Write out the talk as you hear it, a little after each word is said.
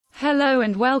Hello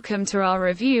and welcome to our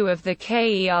review of the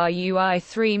KERUI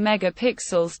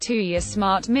 3MP Tuya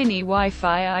Smart Mini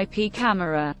Wi-Fi IP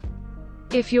camera.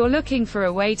 If you're looking for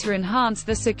a way to enhance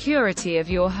the security of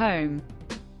your home,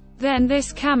 then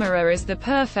this camera is the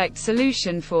perfect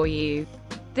solution for you.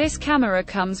 This camera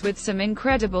comes with some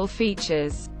incredible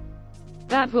features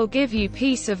that will give you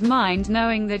peace of mind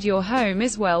knowing that your home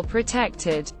is well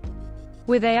protected,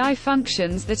 with AI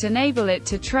functions that enable it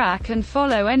to track and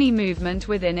follow any movement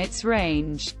within its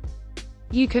range.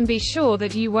 You can be sure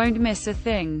that you won't miss a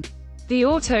thing. The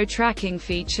auto-tracking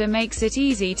feature makes it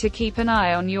easy to keep an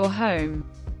eye on your home,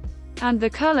 and the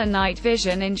color night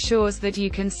vision ensures that you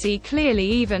can see clearly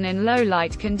even in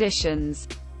low-light conditions.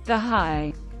 The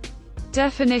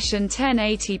high-definition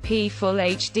 1080p Full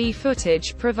HD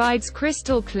footage provides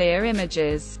crystal-clear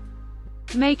images,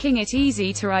 making it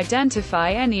easy to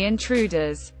identify any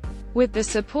intruders. With the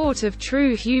support of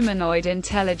true humanoid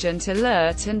intelligent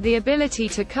alert and the ability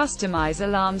to customize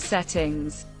alarm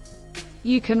settings,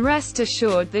 you can rest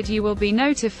assured that you will be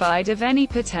notified of any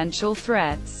potential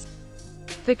threats.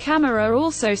 The camera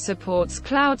also supports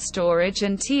cloud storage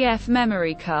and TF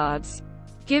memory cards,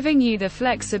 giving you the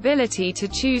flexibility to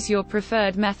choose your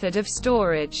preferred method of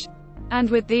storage. And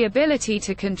with the ability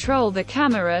to control the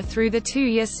camera through the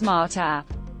Tuya Smart app,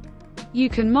 you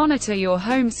can monitor your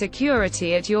home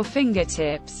security at your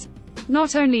fingertips.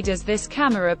 Not only does this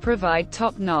camera provide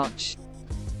top-notch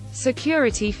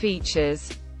security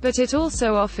features, but it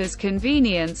also offers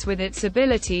convenience with its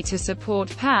ability to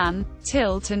support pan,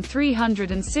 tilt and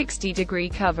 360-degree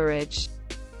coverage,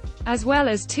 as well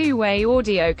as two-way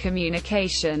audio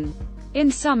communication. In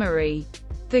summary,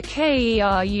 the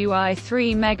KERUI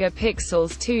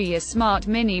 3MP Tuya Smart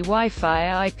Mini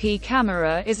Wi-Fi IP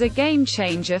camera is a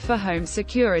game-changer for home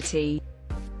security.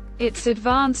 Its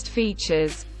advanced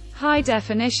features,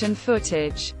 high-definition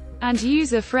footage, and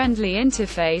user-friendly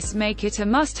interface make it a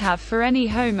must-have for any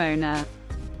homeowner.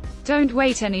 Don't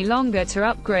wait any longer to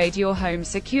upgrade your home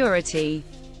security.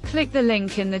 Click the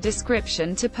link in the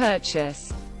description to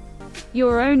purchase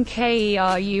your own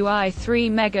KERUI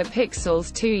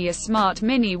 3MP Tuya Smart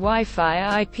Mini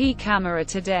Wi-Fi IP camera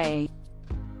today.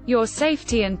 Your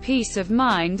safety and peace of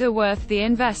mind are worth the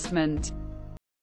investment.